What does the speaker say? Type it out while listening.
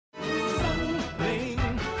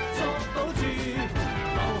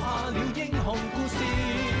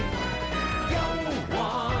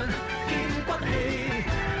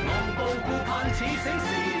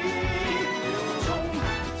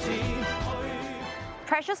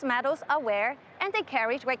Precious metals are rare and they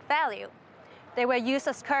carry great value. They were used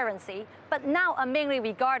as currency, but now are mainly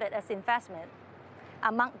regarded as investment.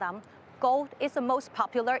 Among them, gold is the most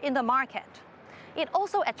popular in the market. It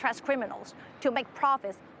also attracts criminals to make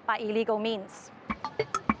profits by illegal means.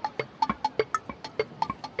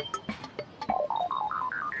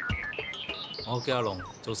 我叫阿龍，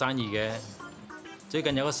做生意嘅。最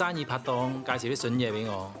近有個生意拍檔介紹啲筍嘢俾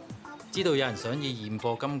我，知道有人想以現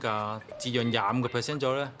貨金價折讓25%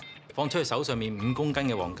咗咧，放出去手上面5公斤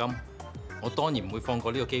嘅黃金，我當然唔會放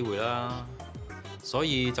過呢個機會啦。所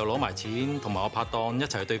以就攞埋錢同埋我拍檔一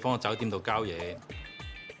齊去對方嘅酒店度交嘢。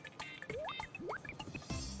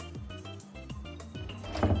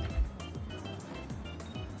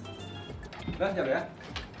嚟入嚟啊！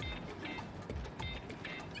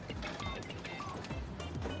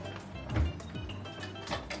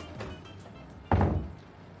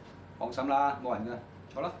 放心啦，冇人㗎，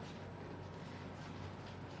坐啦。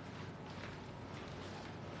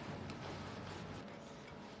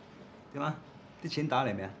點啊？啲錢打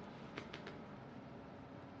嚟未啊？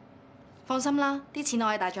放心啦，啲錢我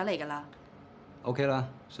係帶咗嚟㗎啦。OK 啦，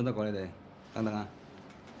信得過你哋。等等啊。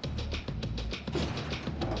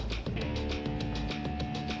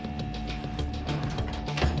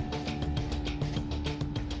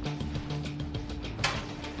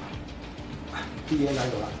啲嘢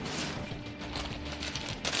喺度啦。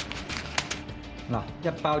嗱，一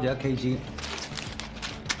包就1 kg。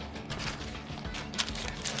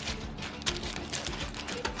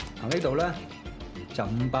嗱呢度咧就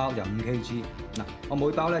5包就5 kg。嗱，我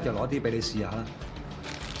每包咧就攞啲俾你試下啦。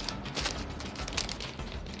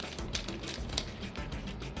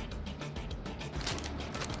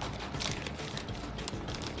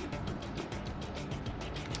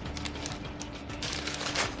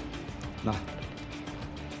嗱。 呢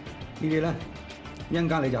啲咧，一陣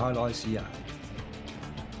間你就可以攞去試啊，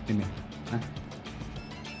明唔明啊？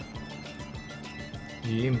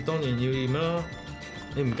驗當然要驗啦，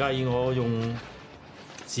你唔介意我用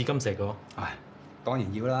試金石個？唉，當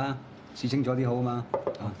然要啦，試清楚啲好啊嘛。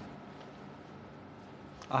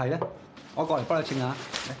係咧，我過嚟幫你稱下。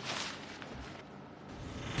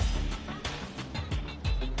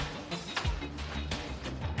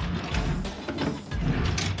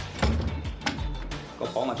個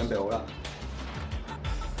磅啊準備好啦。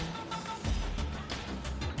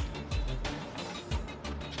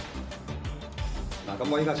嗱，咁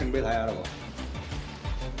我依家稱俾你睇下啦喎。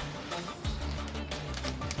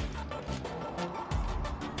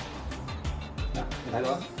嗱，你睇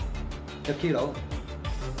到啊？1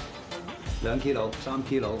 kilo、2 kilo、3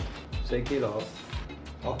 kilo、4 kilo，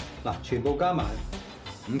 好，嗱，全部加埋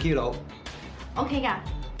5 kilo。OK 㗎，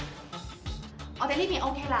我哋呢邊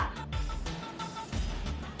OK 啦。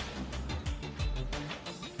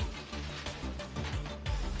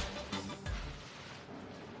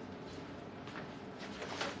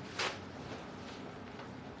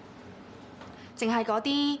 淨係嗰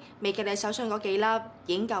啲未計你手上嗰幾粒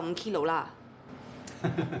已經夠5 kilo 啦。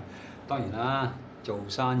當然啦，做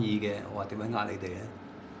生意嘅我話點樣呃你哋咧？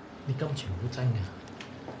啲金全部都真㗎。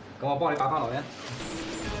咁我幫你擺翻落去啊！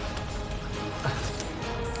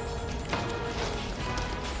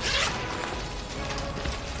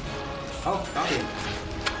好，搞掂。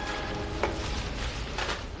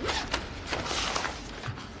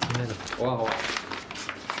喺度。好啊，好啊。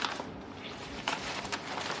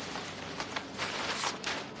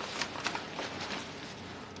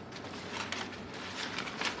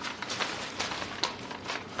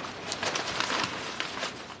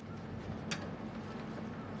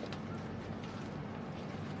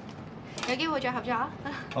 有機會再合作啊！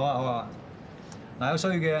好啊，好啊。嗱，有需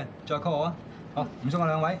要嘅再 call 我啊。好，唔送我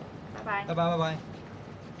2位。拜拜。拜拜，拜拜。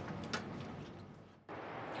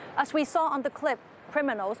 As we saw on the clip,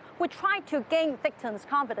 criminals would try to gain victims'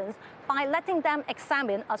 confidence by letting them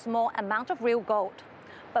examine a small amount of real gold.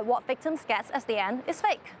 But what victims get at the end is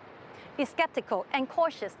fake. Be skeptical and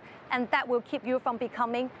cautious, and that will keep you from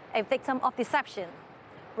becoming a victim of deception.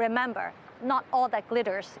 Remember, not all that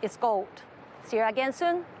glitters is gold. See you again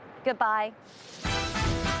soon. Goodbye.